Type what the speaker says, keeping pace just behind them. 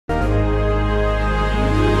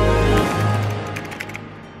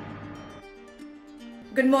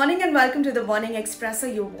Good morning and welcome to the Morning Expresso.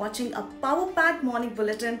 You're watching a power-packed morning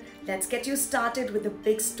bulletin. Let's get you started with the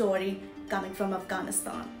big story coming from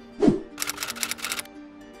Afghanistan.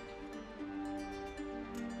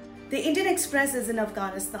 The Indian Express is in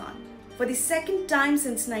Afghanistan. For the second time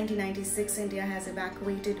since 1996, India has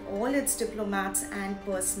evacuated all its diplomats and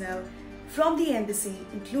personnel from the embassy,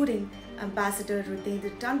 including Ambassador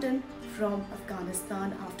Rudendra Tandon from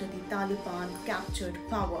Afghanistan after the Taliban captured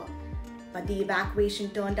power. But the evacuation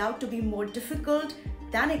turned out to be more difficult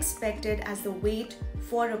than expected as the wait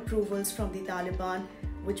for approvals from the Taliban,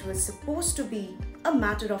 which was supposed to be a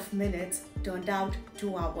matter of minutes, turned out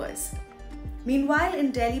 2 hours. Meanwhile,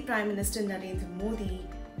 in Delhi, Prime Minister Narendra Modi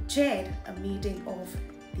chaired a meeting of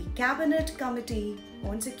the Cabinet Committee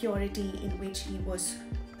on Security in which he was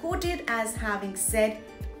quoted as having said,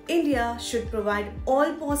 India should provide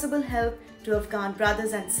all possible help to Afghan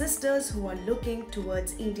brothers and sisters who are looking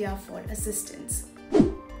towards India for assistance.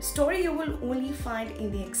 Story you will only find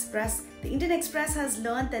in the Express. The Indian Express has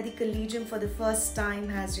learned that the Collegium for the first time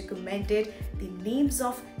has recommended the names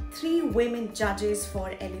of 3 women judges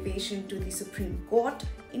for elevation to the Supreme Court,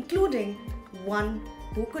 including one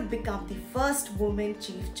who could become the first woman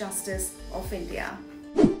Chief Justice of India.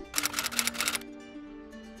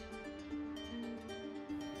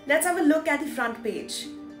 Let's have a look at the front page.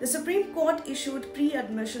 The Supreme Court issued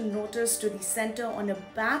pre-admission notice to the centre on a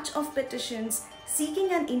batch of petitions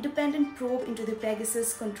seeking an independent probe into the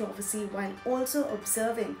Pegasus controversy, while also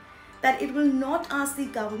observing that it will not ask the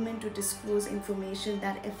government to disclose information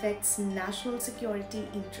that affects national security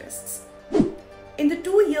interests. In the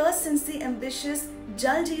 2 years since the ambitious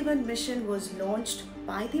Jal Jeevan mission was launched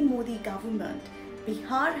by the Modi government,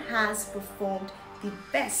 Bihar has performed the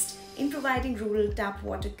best in providing rural tap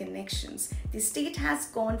water connections. The state has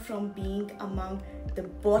gone from being among the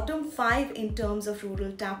bottom 5 in terms of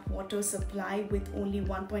rural tap water supply, with only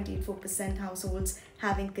 1.84% households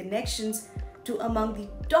having connections, to among the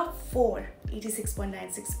top 4,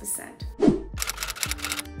 86.96%.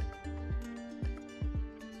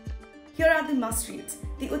 Here are the must-reads.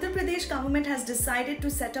 The Uttar Pradesh government has decided to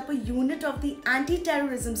set up a unit of the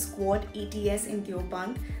Anti-Terrorism Squad (ATS) in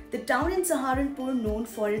Deoband, the town in Saharanpur known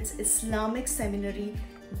for its Islamic seminary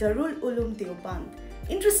Darul Uloom Deoband.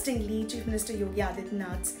 Interestingly, Chief Minister Yogi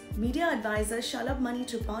Adityanath's media advisor Shalabh Mani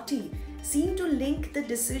Tripathi seemed to link the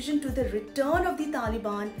decision to the return of the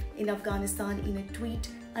Taliban in Afghanistan in a tweet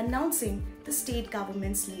announcing the state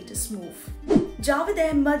government's latest move. Javed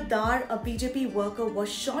Ahmed Dar, a BJP worker,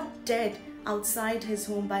 was shot dead outside his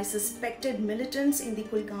home by suspected militants in the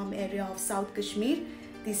Kulgam area of South Kashmir,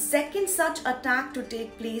 the second such attack to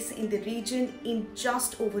take place in the region in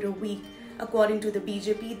just over a week. According to the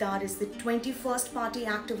BJP, Dar is the 21st party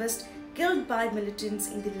activist killed by militants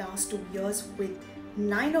in the last 2 years, with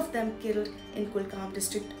 9 of them killed in Kulgam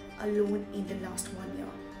district alone in the last 1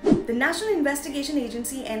 year. The National Investigation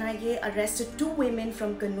Agency (NIA) arrested 2 women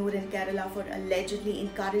from Kannur in Kerala for allegedly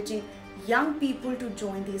encouraging young people to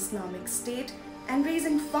join the Islamic State and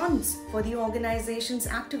raising funds for the organization's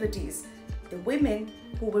activities. The women,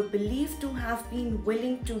 who were believed to have been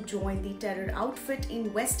willing to join the terror outfit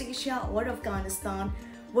in West Asia or Afghanistan,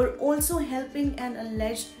 were also helping an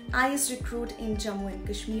alleged IS recruit in Jammu and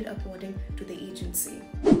Kashmir, according to the agency.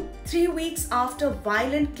 3 weeks after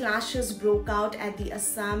violent clashes broke out at the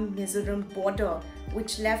Assam-Mizoram border,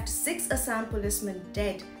 which left 6 Assam policemen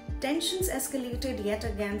dead, tensions escalated yet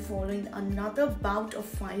again following another bout of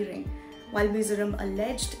firing, while Mizoram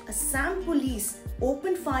alleged Assam police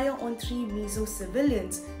opened fire on 3 Mizo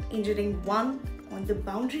civilians, injuring 1 on the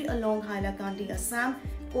boundary along Hailakandi, Assam,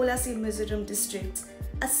 Kolasi, Mizoram districts.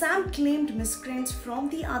 Assam claimed miscreants from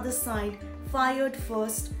the other side fired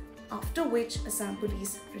first, after which Assam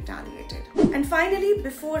police retaliated. And finally,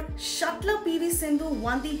 before shuttler PV Sindhu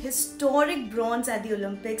won the historic bronze at the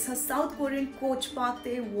Olympics, her South Korean coach Park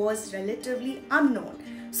Tae was relatively unknown.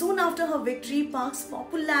 Soon after her victory, Park's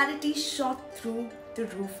popularity shot through the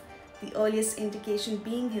roof, the earliest indication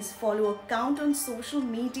being his follower count on social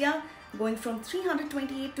media going from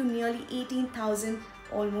 328 to nearly 18,000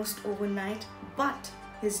 almost overnight. But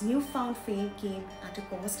his newfound fame came at a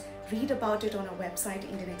cost. Read about it on our website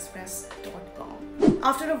indianexpress.com.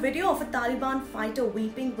 After a video of a Taliban fighter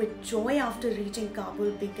weeping with joy after reaching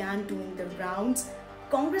Kabul began doing the rounds,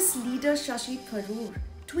 Congress leader Shashi Tharoor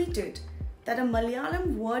tweeted that a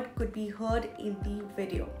Malayalam word could be heard in the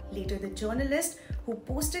video. Later, the journalist who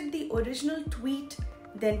posted the original tweet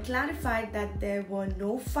then clarified that there were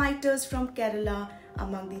no fighters from Kerala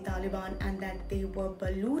among the Taliban and that they were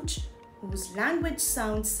Baluch, whose language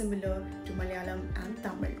sounds similar to Malayalam and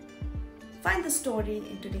Tamil. Find the story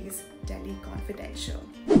in today's Delhi Confidential.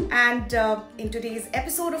 And in today's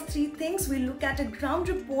episode of 3 Things, we look at a ground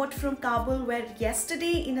report from Kabul, where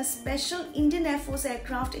yesterday in a special Indian Air Force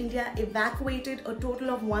aircraft, India evacuated a total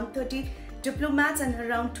of 130 diplomats and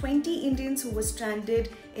around 20 Indians who were stranded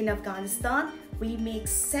in Afghanistan. We make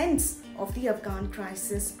sense of the Afghan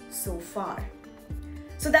crisis so far.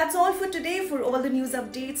 So that's all for today. For all the news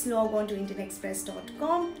updates, log on to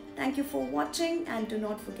IndianExpress.com. Thank you for watching and do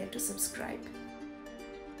not forget to subscribe.